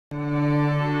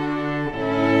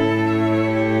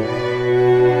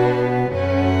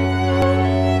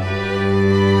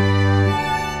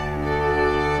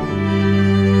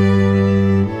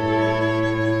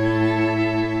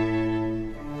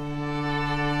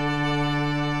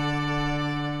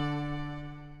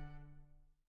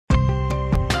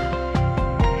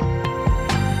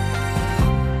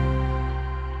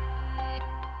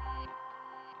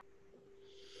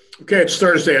Okay, it's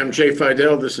Thursday. I'm Jay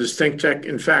Fidell. This is ThinkTech.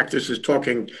 In fact, this is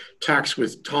Talking Tax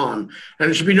with Tom. And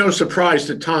it should be no surprise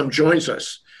that Tom joins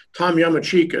us. Tom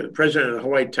Yamachika, the president of the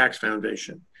Hawaii Tax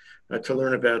Foundation, to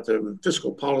learn about the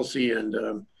fiscal policy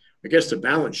and I guess the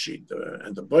balance sheet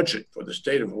and the budget for the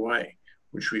state of Hawaii,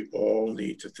 which we all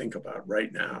need to think about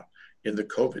right now in the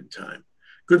COVID time.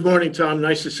 Good morning, Tom.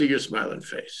 Nice to see your smiling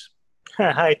face.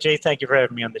 Hi, Jay. Thank you for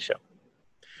having me on the show.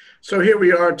 So here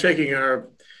we are taking our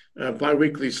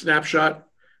biweekly snapshot.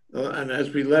 And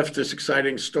as we left this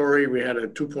exciting story, we had a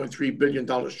 $2.3 billion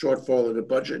shortfall in the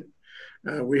budget.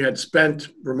 We had spent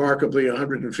remarkably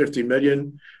 $150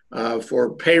 million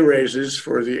for pay raises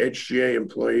for the HGA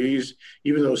employees,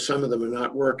 even though some of them are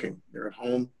not working. They're at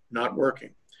home, not working.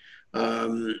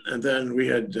 And then we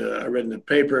had, I read in the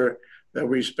paper that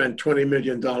we spent $20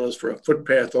 million for a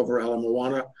footpath over Ala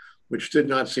Moana, which did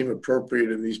not seem appropriate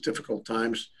in these difficult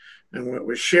times. And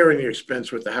we're sharing the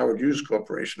expense with the Howard Hughes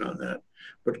Corporation on that.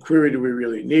 But query, do we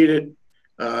really need it?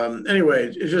 Anyway,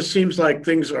 it just seems like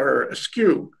things are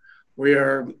askew. We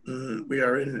are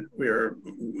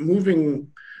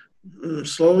moving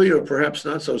slowly, or perhaps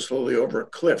not so slowly, over a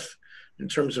cliff in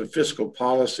terms of fiscal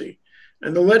policy.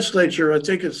 And the legislature, I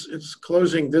think it's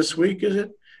closing this week, is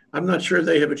it? I'm not sure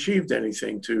they have achieved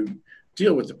anything to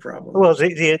deal with the problem. Well,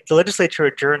 the legislature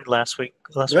adjourned last Friday,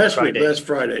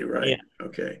 right? Yeah.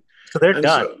 Okay. So they're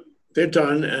done. So they're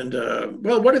done. And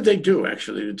well, what did they do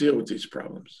actually to deal with these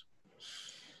problems?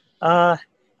 Well,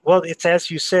 it's as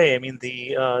you say. I mean,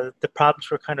 the problems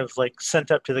were kind of like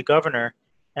sent up to the governor,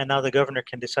 and now the governor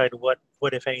can decide what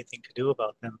if anything, to do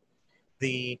about them.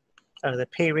 The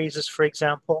pay raises, for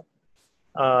example,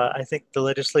 I think the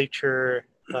legislature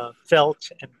felt,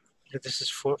 and this is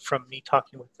from me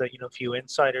talking with a few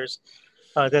insiders,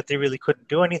 that they really couldn't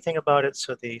do anything about it,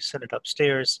 so they sent it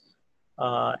upstairs.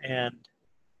 And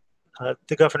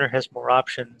the governor has more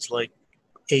options, like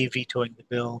A, vetoing the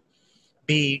bill,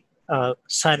 B,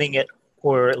 signing it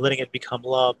or letting it become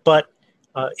law, but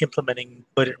implementing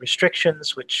budget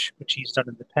restrictions, which he's done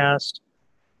in the past.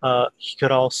 He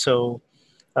could also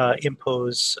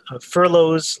impose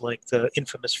furloughs, like the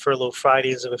infamous Furlough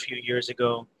Fridays of a few years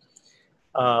ago,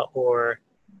 or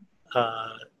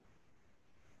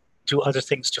do other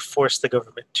things to force the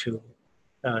government to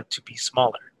be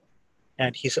smaller.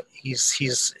 And he's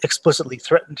explicitly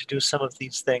threatened to do some of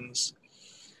these things,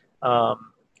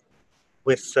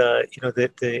 with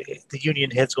the union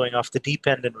heads going off the deep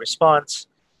end in response.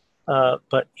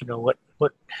 But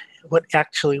what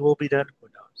actually will be done, who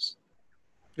knows?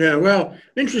 Yeah, well,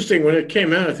 interesting. When it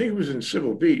came out, I think it was in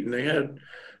Civil Beat, and they had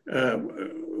I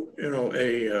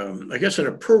guess an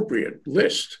appropriate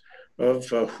list of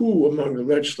who among the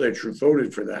legislature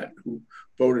voted for that, who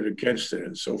voted against it,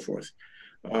 and so forth.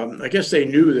 I guess they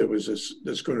knew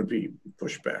there's going to be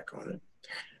pushback on it.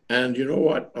 And you know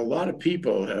what? A lot of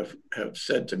people have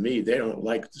said to me they don't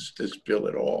like this bill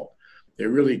at all. They're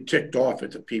really ticked off at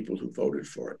the people who voted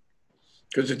for it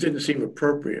because it didn't seem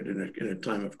appropriate in a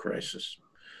time of crisis.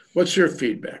 What's your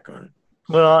feedback on it?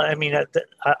 Well, I mean,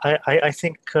 I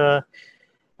think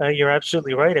you're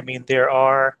absolutely right. I mean, there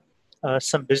are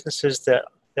some businesses that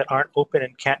aren't open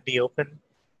and can't be open.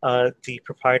 The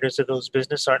proprietors of those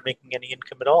businesses aren't making any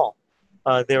income at all.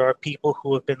 There are people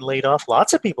who have been laid off,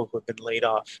 lots of people who have been laid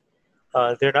off.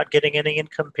 They're not getting any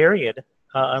income, period,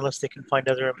 unless they can find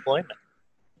other employment.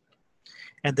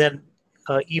 And then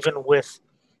even with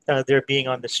their being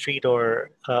on the street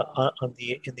or in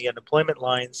the unemployment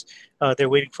lines, they're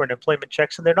waiting for unemployment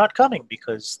checks, and they're not coming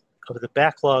because of the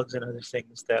backlogs and other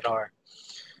things that are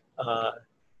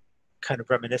kind of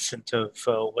reminiscent of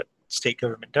what state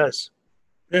government does.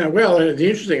 Yeah, well, the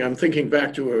interesting, I'm thinking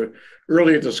back to an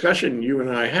earlier discussion you and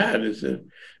I had, is that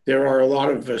there are a lot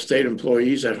of state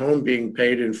employees at home being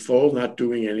paid in full, not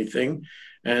doing anything.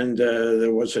 And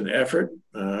there was an effort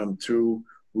to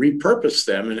repurpose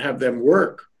them and have them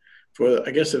work for,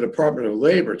 I guess, the Department of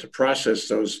Labor to process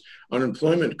those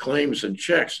unemployment claims and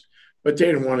checks. But they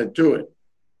didn't want to do it,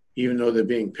 even though they're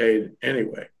being paid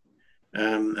anyway.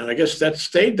 And I guess that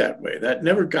stayed that way. That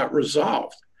never got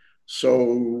resolved. So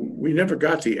we never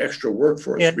got the extra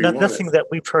workforce. Yeah, nothing that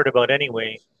we've heard about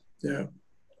anyway. Yeah,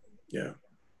 yeah,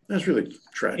 that's really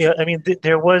tragic. Yeah, I mean,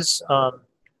 there was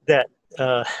that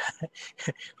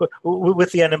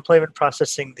with the unemployment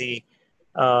processing, the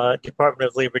Department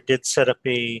of Labor did set up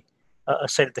a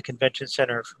site at the convention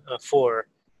center for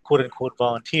quote unquote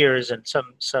volunteers, and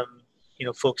some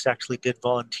folks actually did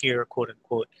volunteer, quote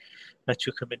unquote,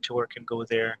 to come into work and go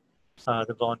there.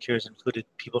 The volunteers included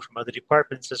people from other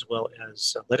departments as well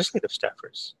as legislative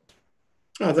staffers.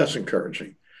 Oh, that's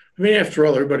encouraging. I mean, after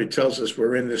all, everybody tells us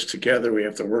we're in this together. We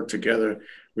have to work together.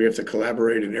 We have to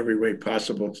collaborate in every way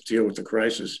possible to deal with the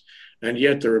crisis. And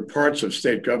yet there are parts of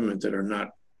state government that are not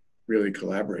really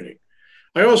collaborating.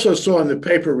 I also saw in the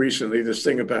paper recently this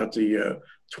thing about the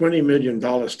 $20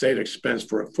 million state expense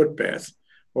for a footpath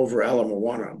over Ala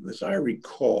Moana. As I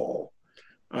recall,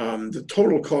 the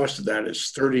total cost of that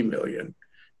is $30 million.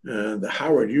 The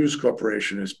Howard Hughes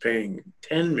Corporation is paying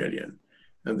 $10 million,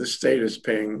 and the state is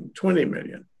paying $20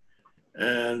 million.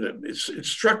 And it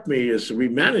struck me as we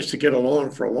managed to get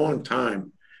along for a long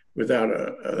time without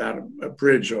a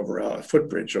bridge over a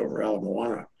footbridge over Ala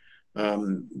Moana.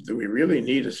 Do we really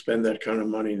need to spend that kind of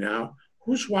money now?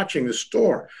 Who's watching the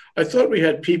store? I thought we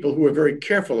had people who were very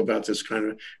careful about this kind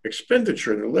of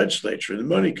expenditure in the legislature, in the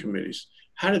money committees.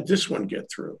 How did this one get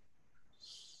through?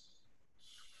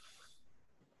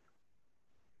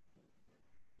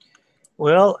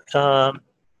 Well,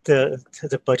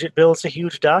 the budget bill is a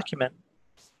huge document.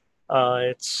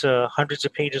 It's hundreds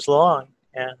of pages long,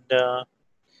 and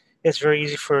it's very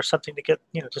easy for something to get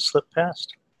to slip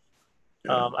past.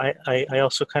 Yeah. I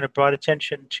also kind of brought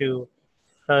attention to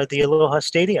the Aloha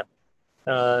Stadium.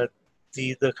 The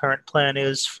current plan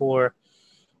is for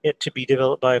it to be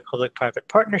developed by a public-private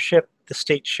partnership. The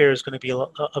state share is going to be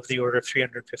of the order of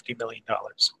 $350 million.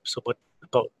 So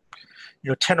about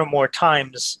 10 or more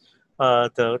times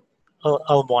the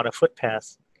Ala Moana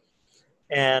footpath.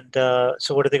 And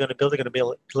so what are they going to build? They're going to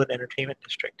build an entertainment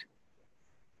district.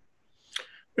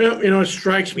 Well, it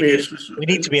strikes me. We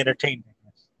need to be entertained.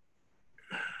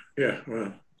 Yeah,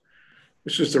 well,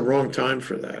 this is the wrong time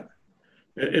for that.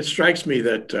 It strikes me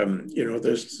that,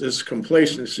 there's this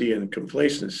complacency and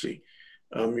complacency.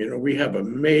 We have a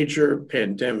major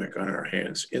pandemic on our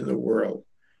hands in the world.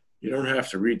 You don't have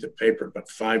to read the paper but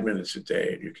 5 minutes a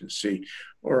day, and you can see,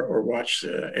 or watch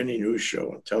any news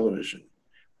show on television,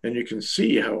 and you can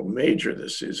see how major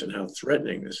this is and how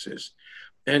threatening this is.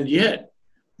 And yet,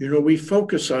 we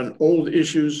focus on old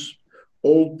issues,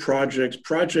 old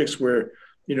projects where,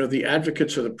 the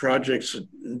advocates of the projects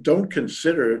don't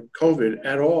consider COVID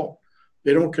at all.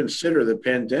 They don't consider the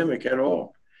pandemic at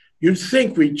all. You'd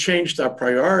think we changed our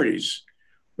priorities,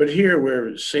 but here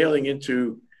we're sailing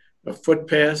into a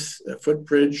footpath, a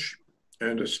footbridge,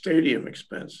 and a stadium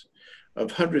expense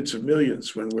of hundreds of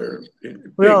millions when we're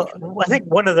in. Well, I think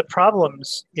one of the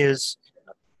problems is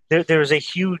there's a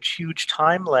huge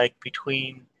time lag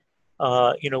between,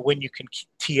 when you can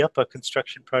tee up a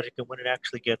construction project and when it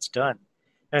actually gets done.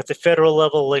 At the federal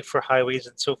level, like for highways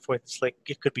and so forth, it's like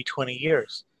it could be 20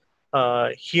 years.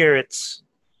 Here, it's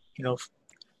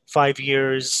 5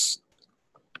 years,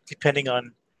 depending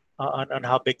on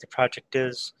how big the project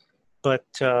is. But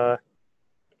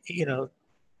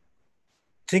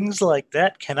things like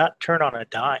that cannot turn on a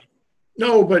dime.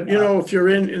 No, but if you're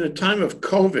in a time of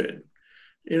COVID,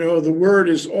 the word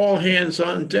is all hands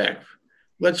on deck.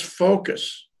 Let's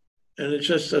focus, and it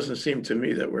just doesn't seem to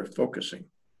me that we're focusing.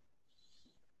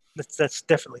 That's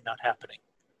definitely not happening.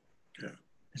 Yeah,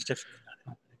 it's definitely not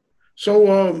happening. So,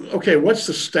 okay, what's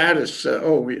the status? I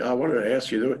wanted to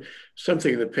ask you, there was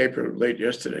something in the paper late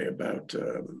yesterday about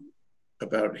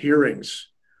hearings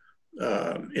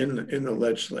in the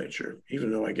legislature,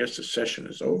 even though I guess the session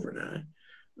is over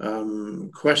now,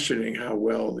 questioning how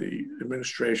well the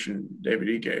administration, David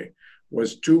Ige,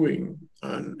 was doing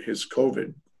on his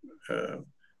COVID,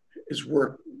 his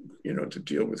work, to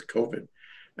deal with COVID.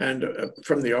 And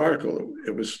from the article,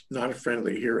 it was not a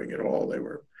friendly hearing at all. They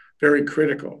were very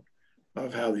critical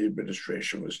of how the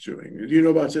administration was doing. Do you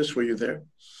know about this? Were you there?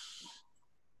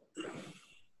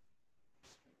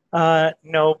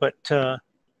 No, but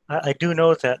I do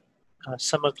know that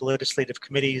some of the legislative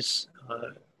committees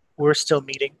were still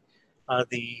meeting.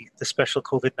 The special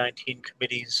COVID-19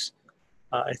 committees,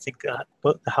 I think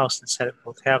both the House and Senate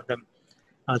both have them.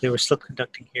 They were still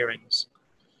conducting hearings.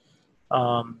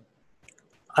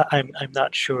 I'm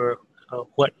not sure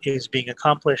what is being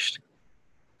accomplished,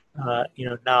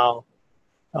 now,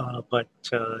 but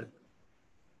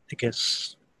I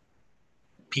guess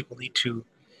people need to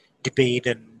debate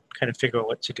and kind of figure out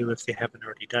what to do if they haven't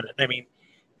already done it. I mean,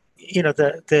 we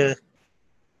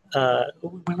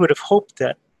would have hoped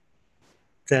that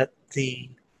the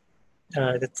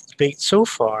debate so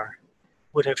far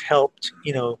would have helped,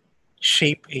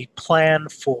 shape a plan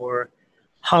for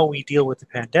how we deal with the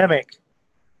pandemic.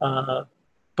 But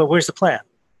where's the plan?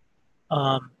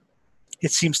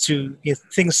 It seems to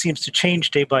things seems to change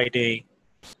day by day,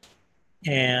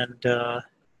 and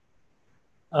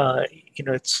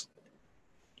it's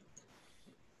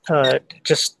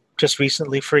just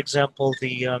recently, for example,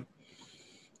 the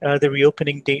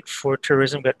reopening date for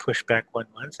tourism got pushed back 1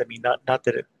 month. I mean, not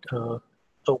that it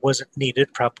wasn't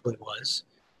needed, probably was,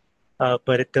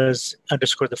 but it does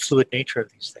underscore the fluid nature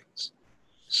of these things.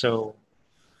 So,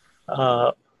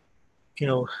 you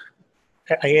know,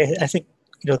 I think,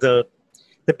 the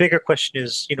bigger question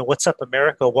is, what's up,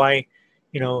 America? Why,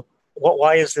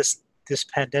 why is this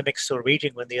pandemic still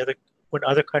raging when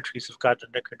other countries have got it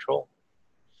under control?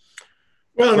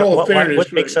 Well, in all fairness,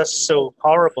 what makes us so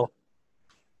horrible?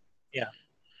 Yeah.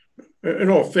 In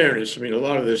all fairness, I mean, a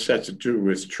lot of this has to do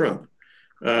with Trump.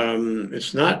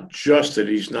 It's not just that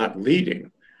he's not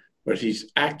leading, but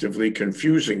he's actively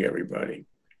confusing everybody,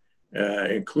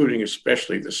 including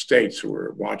especially the states who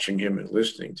are watching him and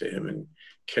listening to him and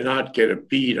cannot get a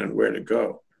bead on where to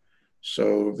go.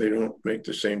 So they don't make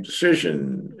the same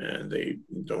decision and they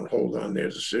don't hold on their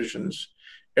decisions.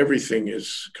 Everything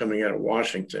is coming out of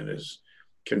Washington is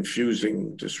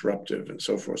confusing, disruptive, and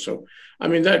so forth. So, I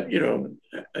mean, that,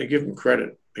 I give them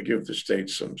credit. I give the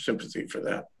states some sympathy for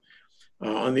that.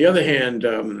 On the other hand,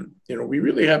 we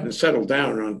really haven't settled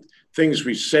down on things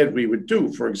we said we would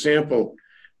do. For example,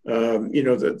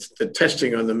 the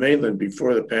testing on the mainland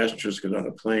before the passengers get on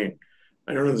a plane.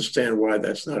 I don't understand why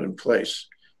that's not in place.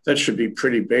 That should be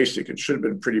pretty basic. It should have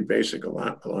been pretty basic a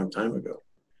long time ago.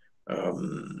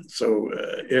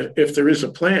 If there is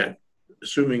a plan,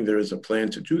 assuming there is a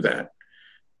plan to do that,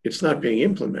 it's not being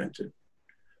implemented.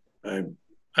 I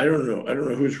don't know. I don't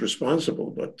know who's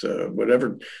responsible, but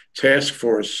whatever task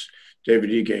force David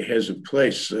Ige has in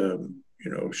place,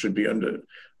 should be under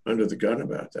the gun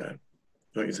about that.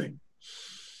 Don't you think?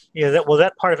 Yeah.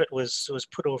 That part of it was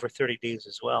put over 30 days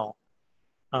as well.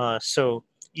 So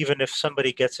even if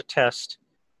somebody gets a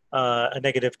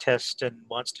negative test, and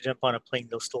wants to jump on a plane,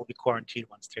 they'll still be quarantined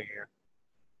once they're here.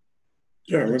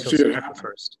 Yeah, let's see it happen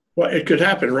first. Well, it could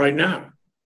happen right now.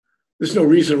 There's no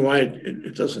reason why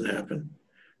it doesn't happen.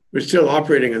 We're still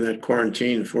operating on that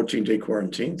 14-day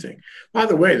quarantine thing. By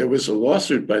the way, there was a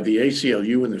lawsuit by the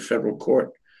ACLU in the federal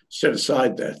court, set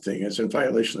aside that thing as in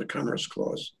violation of the Commerce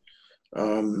Clause.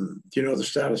 Do you know the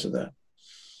status of that?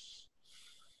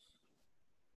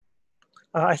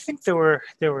 I think there were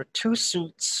two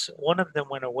suits. One of them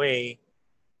went away,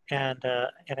 and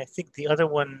I think the other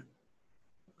one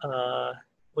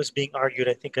was being argued.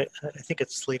 I think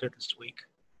it's later this week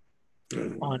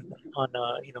on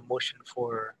motion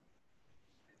for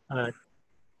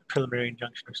preliminary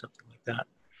injunction or something like that.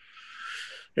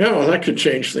 Yeah, well, that could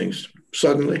change things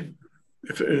suddenly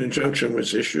if an injunction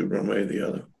was issued one way or the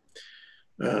other.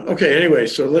 Okay, anyway,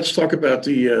 so let's talk about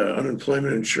the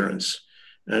unemployment insurance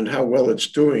and how well it's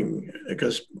doing,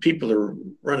 because people are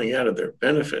running out of their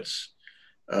benefits.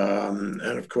 And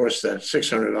of course, that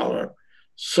 $600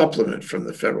 supplement from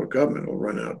the federal government will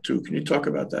run out too. Can you talk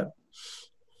about that?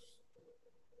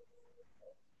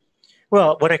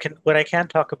 Well, what I can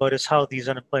talk about is how these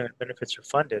unemployment benefits are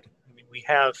funded. I mean, we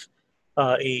have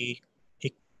a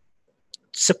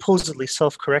supposedly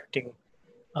self-correcting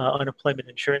unemployment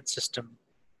insurance system.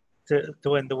 The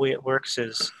way it works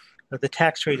is the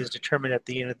tax rate is determined at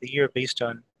the end of the year based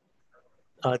on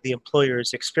the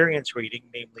employer's experience rating,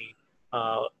 namely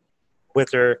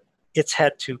whether it's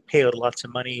had to pay out lots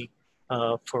of money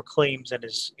for claims and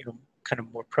is kind of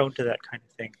more prone to that kind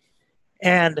of thing,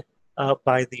 and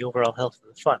by the overall health of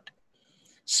the fund.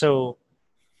 So,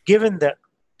 given that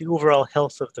the overall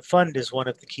health of the fund is one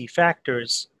of the key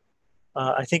factors,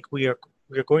 I think we are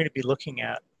going to be looking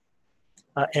at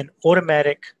an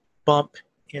automatic bump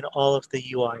in all of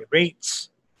the UI rates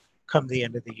come the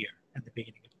end of the year and the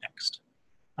beginning of next,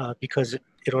 because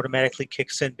it automatically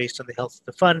kicks in based on the health of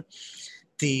the fund.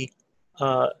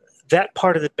 That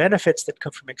part of the benefits that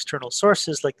come from external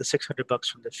sources, like the $600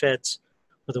 from the feds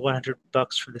or the $100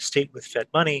 from the state with Fed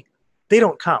money, they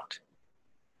don't count.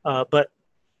 But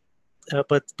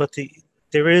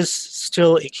there is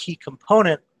still a key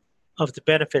component of the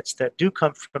benefits that do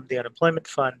come from the unemployment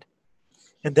fund,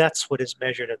 and that's what is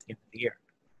measured at the end of the year.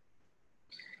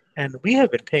 And we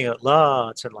have been paying out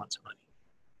lots and lots of money.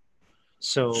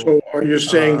 So are you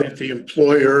saying that the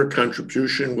employer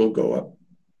contribution will go up?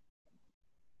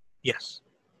 Yes.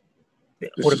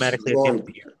 Automatically at the end of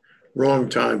the year. Wrong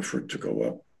time for it to go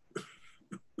up.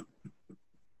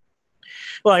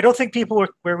 Well, I don't think people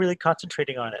were really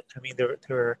concentrating on it. I mean,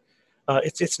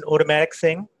 it's an automatic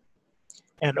thing,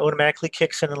 and automatically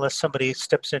kicks in unless somebody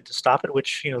steps in to stop it,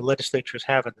 which legislatures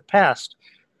have in the past.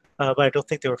 But I don't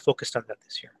think they were focused on that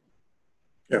this year.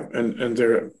 Yeah, and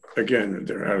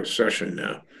they're out of session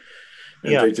now.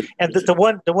 And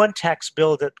the one tax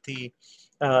bill that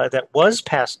that was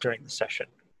passed during the session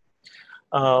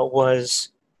was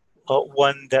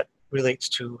one that relates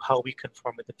to how we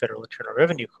conform with the Federal Internal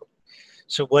Revenue Code.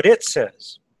 So what it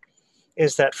says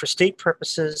is that for state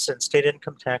purposes and state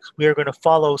income tax, we are going to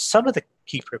follow some of the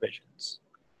key provisions,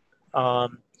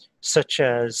 such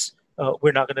as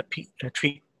we're not going to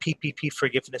treat PPP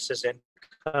forgiveness as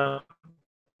income.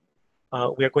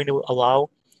 We are going to allow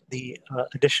the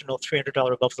additional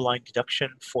 $300 above the line deduction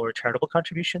for charitable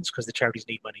contributions because the charities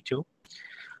need money too.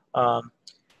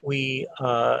 We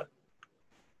are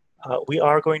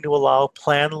going to allow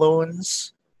plan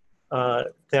loans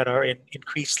that are in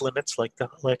increased limits, like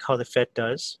how the Fed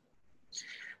does.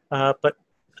 But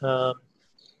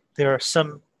there are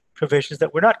some provisions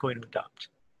that we're not going to adopt.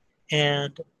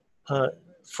 And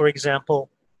for example,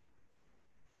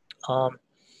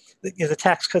 the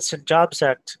Tax Cuts and Jobs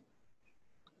Act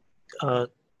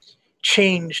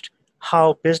changed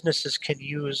how businesses can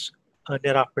use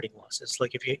net operating losses.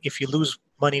 Like if you lose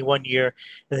money one year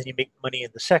and then you make money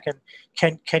in the second,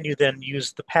 can you then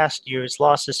use the past year's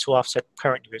losses to offset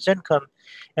current year's income?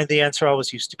 And the answer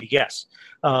always used to be yes.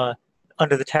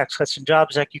 Under the Tax Cuts and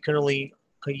Jobs Act, you can only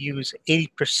use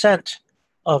 80%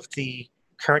 of the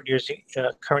current year's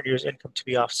income to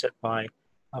be offset by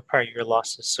prior year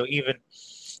losses. So even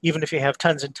if you have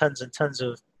tons and tons and tons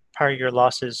of prior year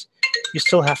losses, you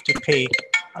still have to pay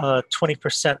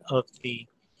 20% of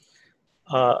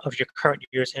your current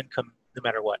year's income, no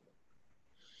matter what.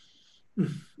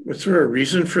 Was there a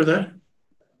reason for that?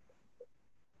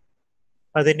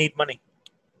 They need money.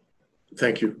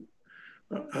 Thank you.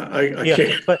 I yeah,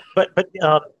 can't. But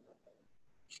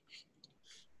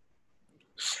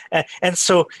and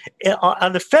so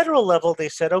on the federal level, they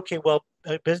said, okay, well,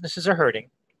 businesses are hurting,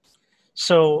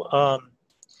 so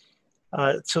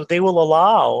so they will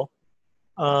allow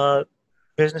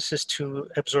businesses to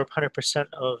absorb 100%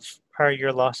 of prior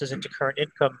year losses into current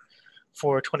income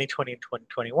for 2020 and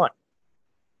 2021.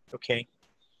 Okay.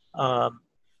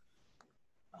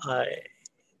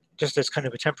 Just as kind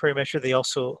of a temporary measure, they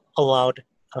also allowed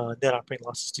net operating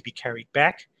losses to be carried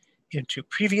back into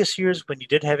previous years when you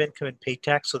did have income and paid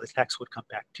tax, so the tax would come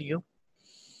back to you.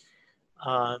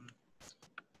 The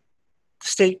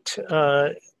state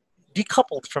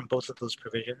decoupled from both of those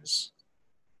provisions,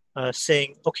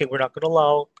 saying, okay, we're not going to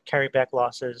allow carryback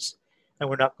losses, and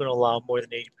we're not going to allow more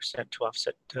than 80% to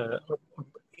offset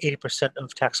 80%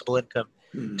 of taxable income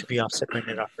to be offset by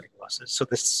net operating losses. So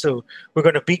we're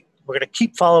going to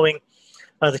keep following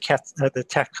the Tax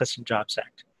Cuts and Jobs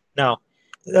Act. Now,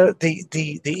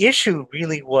 the issue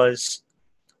really was,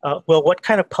 well, what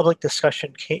kind of public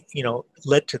discussion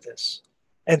led to this?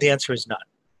 And the answer is none.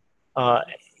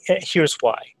 Here's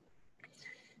why.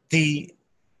 The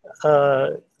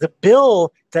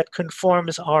bill that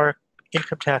conforms our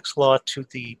income tax law to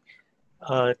the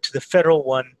federal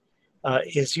one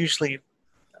is usually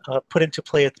put into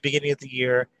play at the beginning of the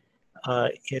year.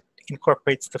 It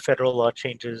incorporates the federal law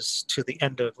changes to the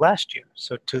end of last year,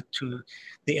 so to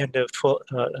the end of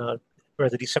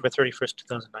December 31st,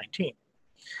 2019.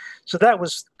 So that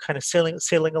was kind of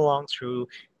sailing along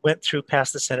went through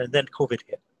past the Senate, and then COVID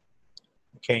hit.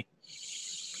 Okay,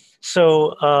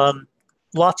 so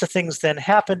lots of things then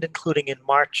happened, including in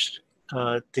March,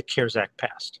 the CARES Act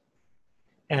passed,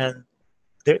 and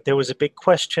there was a big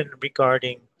question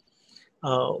regarding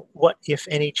what, if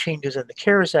any, changes in the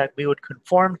CARES Act we would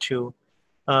conform to,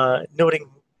 noting,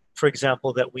 for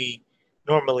example, that we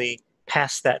normally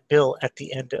pass that bill at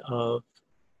the end of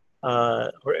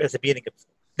or at the beginning of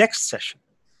next session,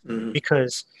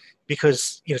 because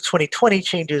 2020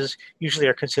 changes usually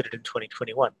are considered in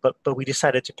 2021, but we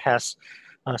decided to pass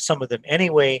some of them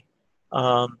anyway.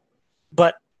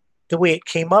 But the way it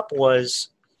came up was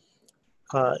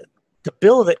the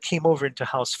bill that came over into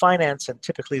House Finance, and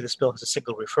typically this bill has a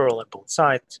single referral on both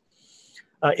sides.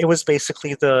 It was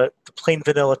basically the plain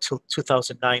vanilla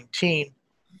 2019,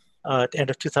 end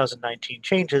of 2019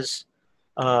 changes.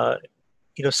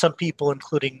 Some people,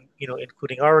 including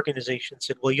our organization,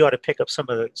 said, "Well, you ought to pick up some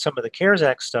of the CARES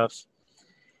Act stuff."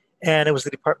 And it was the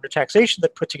Department of Taxation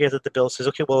that put together the bill. Says,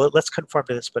 "Okay, well, let's conform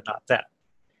to this, but not that."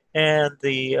 And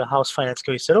the House Finance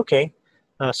Committee said, "Okay,"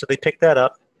 so they picked that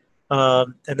up.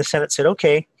 And the Senate said,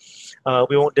 "Okay,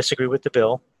 we won't disagree with the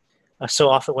bill." So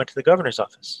off it went to the governor's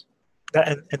office,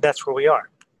 and that's where we are.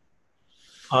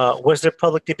 Was there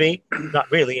public debate?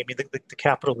 Not really. I mean, the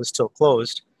Capitol was still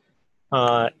closed.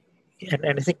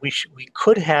 And I think we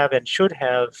could have and should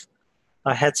have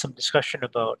had some discussion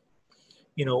about,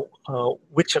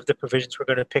 which of the provisions we're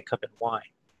going to pick up and why.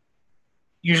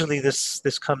 Usually,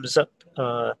 this comes up,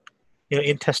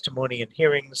 in testimony and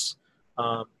hearings,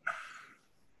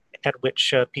 at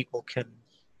which people can,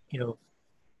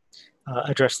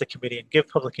 address the committee and give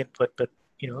public input. But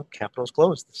Capitol's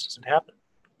closed. This doesn't happen.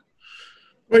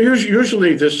 Well,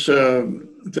 usually this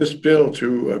bill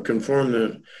to conform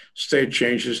the state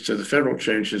changes to the federal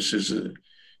changes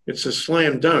it's a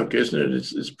slam dunk, isn't it?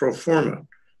 It's pro forma.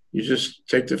 You just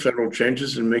take the federal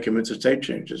changes and make them into state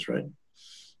changes, right?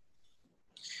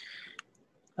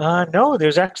 No,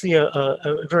 there's actually a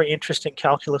very interesting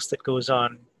calculus that goes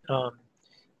on.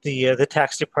 The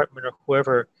tax department or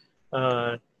whoever,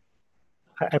 I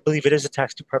believe it is the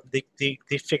tax department,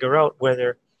 they figure out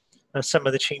whether some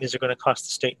of the changes are going to cost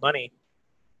the state money,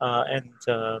 and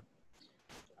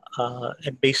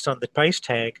based on the price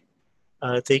tag,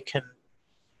 they can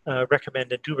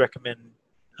recommend and do recommend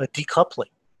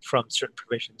decoupling from certain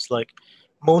provisions. Like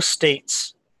most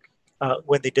states,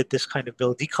 when they did this kind of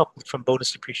bill, decoupled from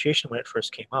bonus depreciation when it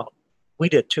first came out. We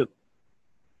did too,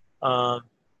 and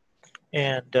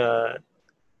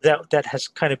that has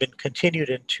kind of been continued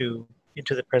into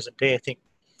the present day. I think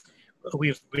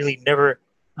we've really never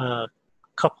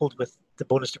coupled with the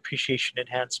bonus depreciation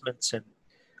enhancements, and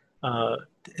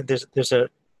there's a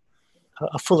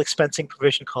full expensing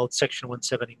provision called Section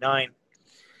 179.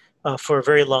 For a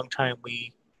very long time,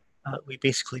 we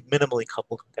basically minimally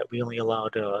coupled that. We only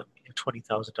allowed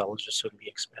 $20,000 or so to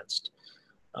be expensed,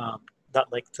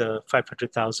 not like the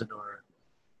 500,000 or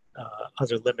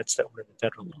other limits that were in the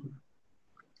federal law.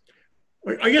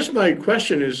 I guess my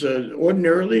question is,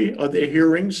 ordinarily, are there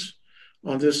hearings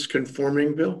on this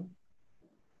conforming bill?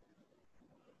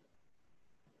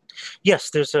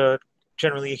 Yes, there's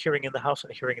generally a hearing in the House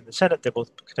and a hearing in the Senate. They're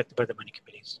both conducted by the money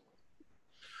committees.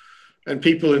 And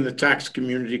people in the tax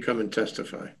community come and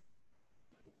testify?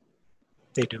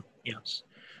 They do, yes.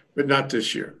 But not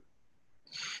this year?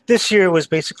 This year was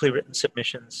basically written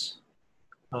submissions,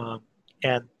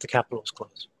 and the Capitol was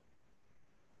closed.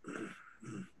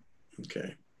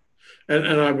 Okay.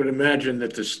 And I would imagine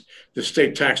that the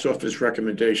state tax office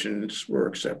recommendations were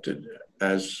accepted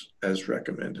as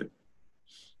recommended.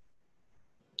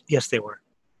 Yes, they were.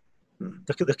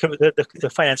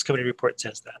 The Finance Committee report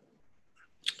says that.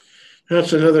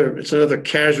 That's another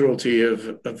casualty of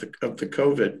the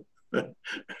COVID,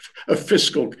 a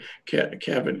fiscal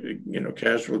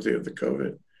casualty of the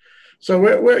COVID. So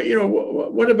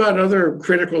what about other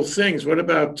critical things? What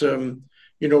about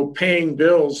paying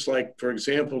bills, like, for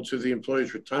example, to the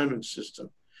employees' retirement system?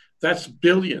 That's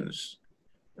billions.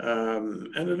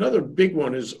 And another big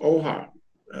one is OHA.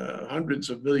 Hundreds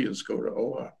of millions go to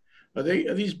OHA. Are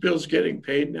these bills getting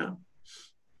paid now?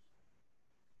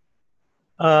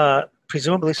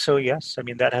 Presumably so, yes. I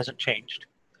mean, that hasn't changed.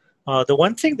 The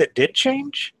one thing that did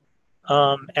change,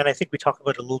 and I think we talked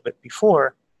about it a little bit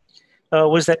before,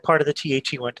 was that part of the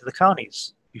THE went to the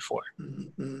counties before.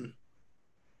 Mm-hmm.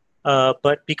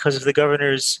 But because of the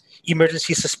governor's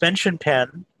emergency suspension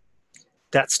pen,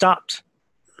 that stopped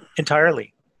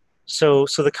entirely. So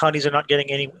the counties are not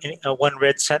getting any one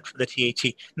red cent from the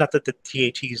THE. Not that the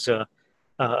THE is a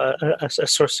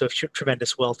source of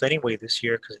tremendous wealth anyway this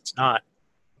year, because it's not.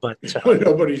 But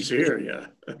nobody's here, yeah.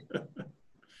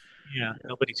 Yeah,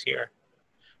 nobody's here.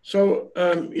 So,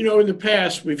 in the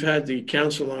past, we've had the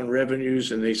Council on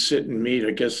Revenues, and they sit and meet,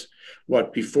 I guess,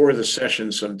 before the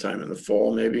session sometime in the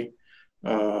fall, maybe.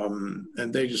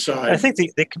 And they decide. I think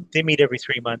they meet every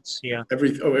 3 months, yeah.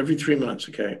 Every 3 months,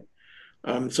 okay.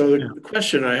 So the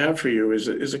question I have for you is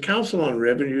the Council on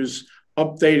Revenues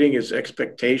updating its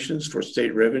expectations for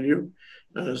state revenue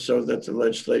so that the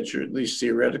legislature, at least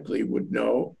theoretically, would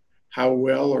know how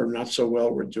well or not so well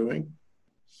we're doing?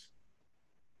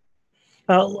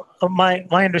 My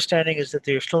understanding is that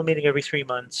they're still meeting every 3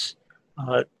 months.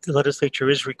 The legislature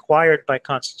is required by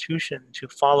Constitution to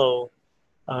follow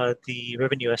the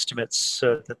revenue estimates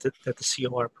that the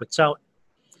COR puts out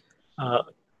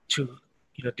to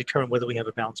determine whether we have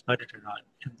a balanced budget or not,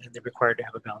 and they're required to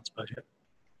have a balanced budget.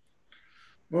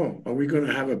 Oh, are we going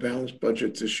to have a balanced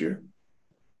budget this year?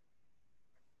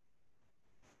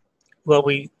 Well,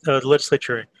 the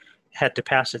legislature had to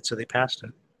pass it, so they passed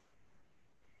it.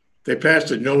 They passed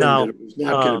it knowing that it was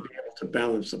not going to be able to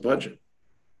balance the budget.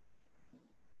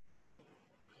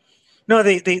 No,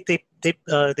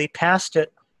 they passed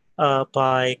it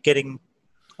by getting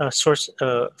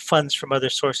funds from other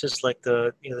sources like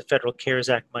the Federal CARES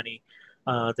Act money,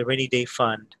 the Rainy Day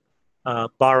Fund,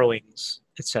 borrowings,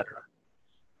 etc.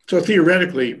 So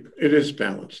theoretically, it is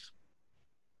balanced.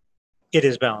 It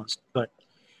is balanced, but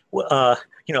are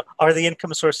the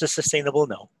income sources sustainable?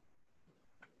 No.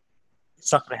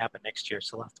 It's not going to happen next year,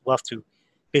 so we'll have to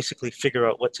basically figure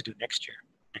out what to do next year.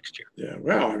 Yeah,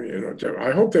 well,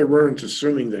 I hope they weren't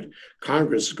assuming that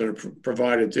Congress is going to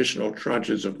provide additional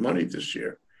tranches of money this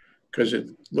year, because it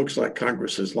looks like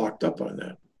Congress is locked up on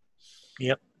that.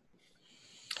 Yep.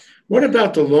 What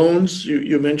about the loans?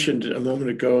 You mentioned a moment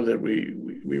ago that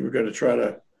we were going to try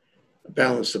to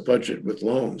balance the budget with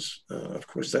loans. Of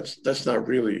course, that's not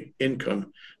really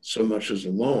income so much as a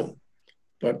loan,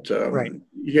 but Right.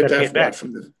 you get Got to pay that it back.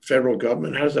 from the federal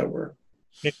government. How does that work?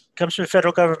 It comes from the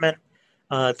federal government.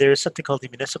 There is something called the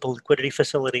Municipal Liquidity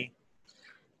Facility.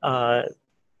 Uh,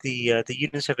 the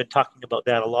unions have been talking about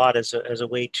that a lot as a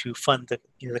way to fund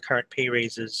the current pay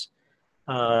raises.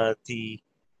 But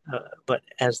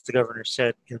as the governor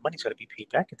said, the money's got to be paid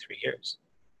back in 3 years.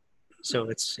 So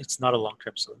it's not a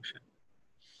long-term solution.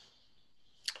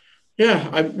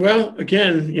 Yeah, well,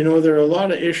 again, there are a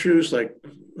lot of issues like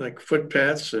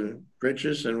footpaths and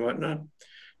bridges and whatnot,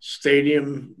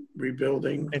 stadium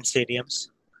rebuilding, And stadiums.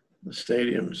 the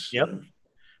stadiums. Yep.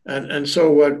 And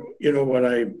so what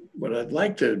I'd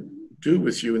like to do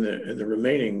with you in the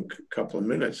remaining couple of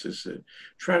minutes is to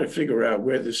try to figure out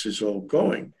where this is all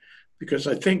going, because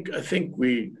I think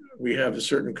we have a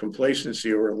certain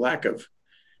complacency or a lack of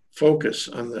focus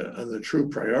on the true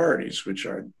priorities, which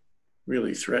are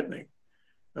really threatening.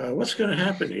 What's going to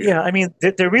happen here? Yeah, I mean,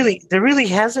 there really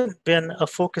hasn't been a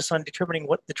focus on determining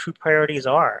what the true priorities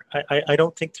are. I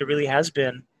don't think there really has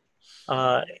been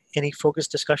any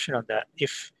focused discussion on that.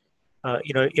 If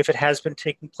it has been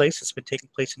taking place, it's been taking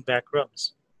place in back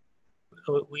rooms.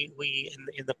 We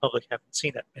in the public haven't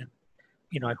seen it, and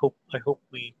I hope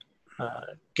we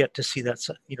get to see that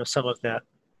some of that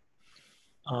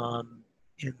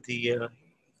in the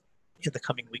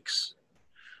coming weeks.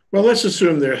 Well, let's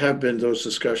assume there have been those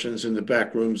discussions in the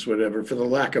back rooms, whatever, for the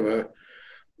lack of a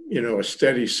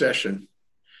steady session.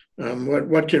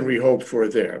 What can we hope for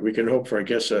there? We can hope for, I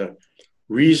guess, a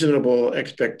reasonable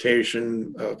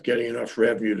expectation of getting enough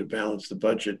revenue to balance the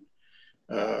budget.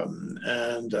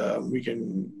 And we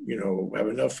can, have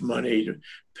enough money to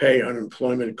pay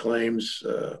unemployment claims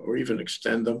or even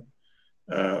extend them,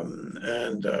 and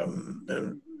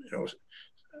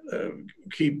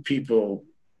keep people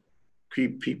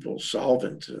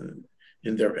solvent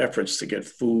in their efforts to get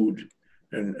food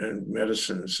and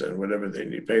medicines and whatever they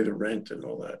need, pay the rent and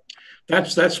all that.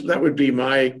 That would be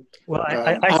my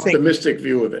I optimistic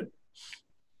view of it.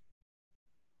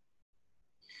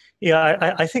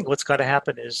 Yeah, I think what's got to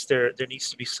happen is there needs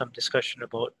to be some discussion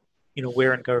about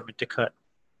where in government to cut.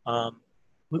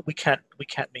 We can't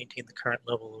maintain the current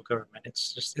level of government.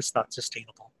 It's not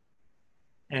sustainable,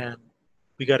 and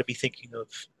we got to be thinking of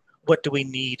what do we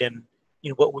need and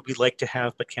what would we like to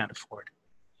have but can't afford.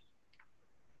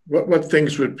 What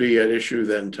things would be at issue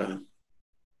then, Tom?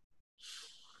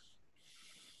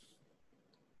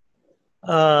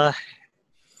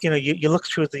 You look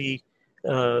through the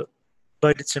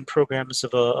budgets and programs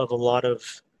of a lot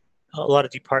of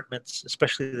departments,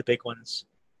 especially the big ones.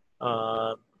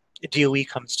 DOE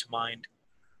comes to mind.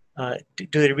 Do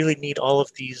they really need all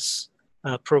of these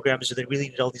programs? Do they really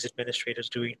need all these administrators?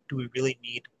 Do we really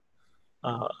need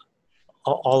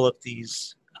all of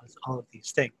these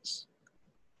things?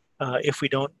 If we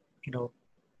don't, come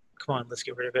on, let's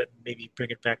get rid of it and maybe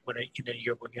bring it back in a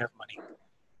year when we have money.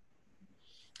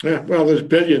 Yeah, well, there's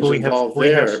billions involved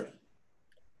there.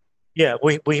 Yeah,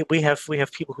 we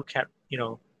have people who can't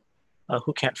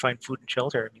who can't find food and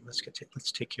shelter. I mean, let's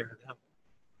take care of them.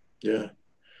 Yeah.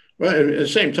 Well, at the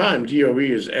same time, DOE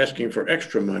is asking for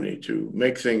extra money to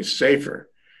make things safer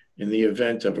in the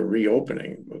event of a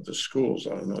reopening of the schools.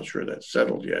 I'm not sure that's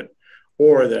settled yet,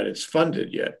 or that it's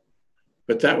funded yet.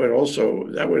 But that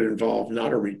would involve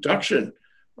not a reduction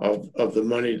of the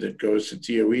money that goes to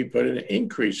DOE, but an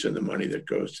increase in the money that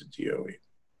goes to DOE.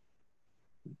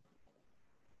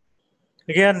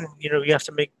 Again, you have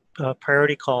to make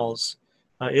priority calls.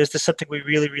 Is this something we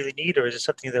really, really need, or is it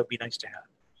something that would be nice to have?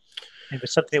 And if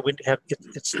it's something that would have,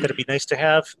 it's that'd be nice to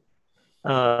have,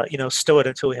 stow it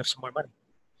until we have some more money.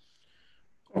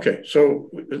 Okay, so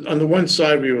on the one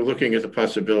side, we were looking at the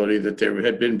possibility that there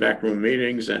had been backroom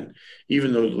meetings, and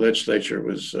even though the legislature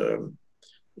was,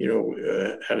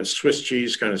 had a Swiss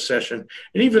cheese kind of session,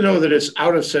 and even though that it's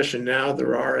out of session now,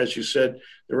 there are, as you said,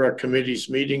 there are committees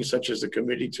meetings, such as the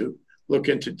committee to look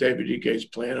into David Ige's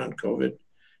plan on COVID.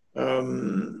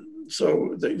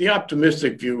 So the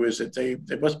optimistic view is that they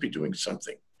must be doing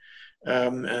something,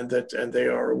 and they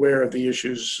are aware of the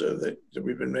issues that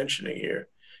we've been mentioning here.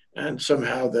 And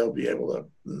somehow they'll be able to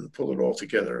pull it all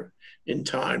together in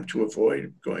time to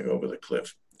avoid going over the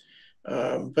cliff.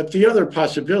 But the other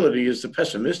possibility is the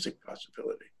pessimistic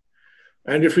possibility.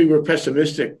 And if we were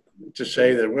pessimistic to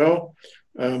say that, well,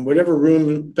 whatever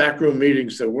backroom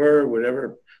meetings there were,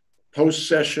 whatever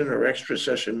post-session or extra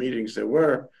session meetings there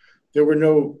were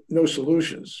no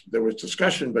solutions. There was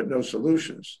discussion, but no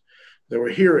solutions. There were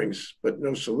hearings, but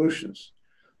no solutions.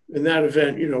 in that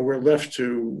event, we're left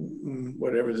to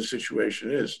whatever the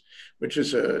situation is, which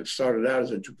is it started out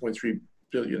as a $2.3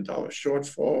 billion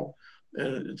shortfall.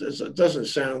 And it doesn't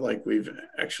sound like we've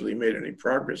actually made any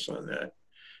progress on that.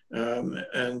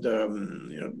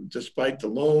 Despite the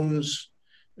loans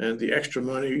and the extra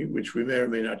money, which we may or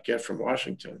may not get from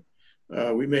Washington,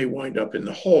 we may wind up in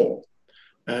the hole.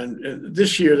 And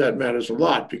this year that matters a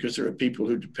lot because there are people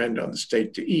who depend on the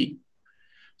state to eat.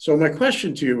 So my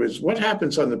question to you is, what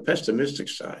happens on the pessimistic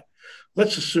side?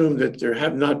 Let's assume that there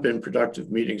have not been productive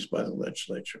meetings by the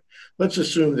legislature. Let's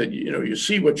assume that you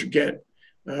see what you get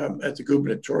at the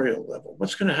gubernatorial level.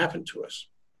 What's going to happen to us?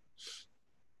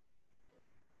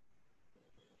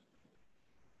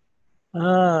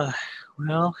 Well,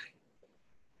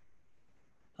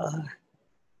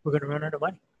 we're going to run out of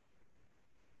money.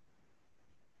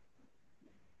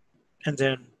 And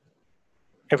then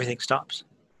everything stops.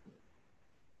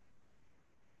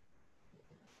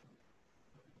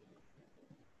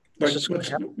 Like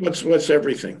what's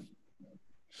everything?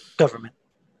 Government.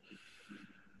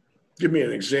 Give me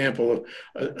an example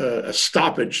of a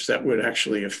stoppage that would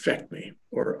actually affect me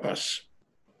or us.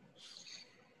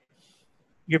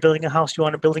 You're building a house, you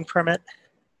want a building permit?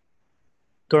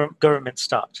 Government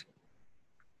stopped.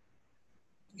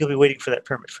 You'll be waiting for that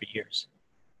permit for years.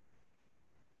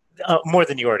 More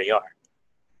than you already are.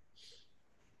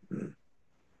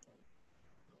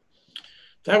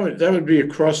 That would be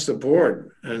across the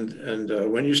board.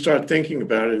 And when you start thinking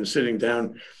about it and sitting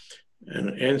down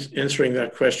and answering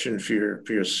that question for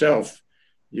yourself,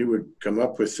 you would come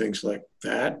up with things like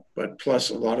that, but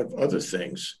plus a lot of other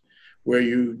things where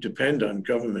you depend on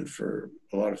government for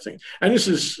a lot of things. And this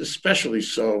is especially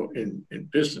so in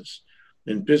business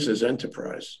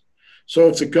enterprise. So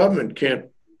if the government can't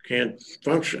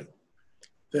function,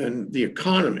 then the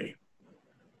economy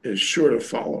is sure to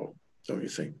follow, don't you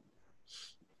think?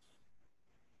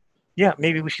 Yeah,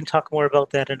 maybe we can talk more about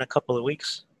that in a couple of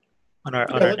weeks on our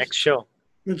next show.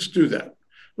 Let's do that.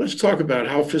 Let's talk about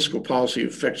how fiscal policy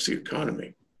affects the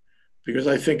economy, because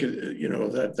I think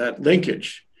that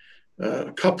linkage,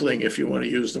 coupling, if you want to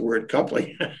use the word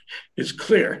coupling, is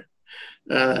clear.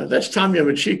 That's Tom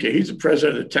Yamachika. He's the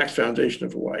president of the Tax Foundation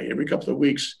of Hawaii. Every couple of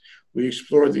weeks, we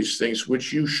explore these things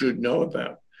which you should know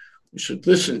about. You should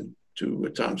listen to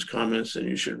Tom's comments, and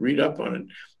you should read up on it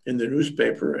in the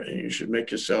newspaper, and you should make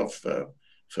yourself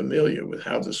familiar with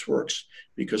how this works,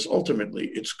 because ultimately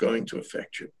it's going to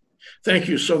affect you. Thank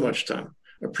you so much, Tom.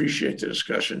 Appreciate the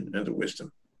discussion and the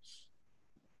wisdom.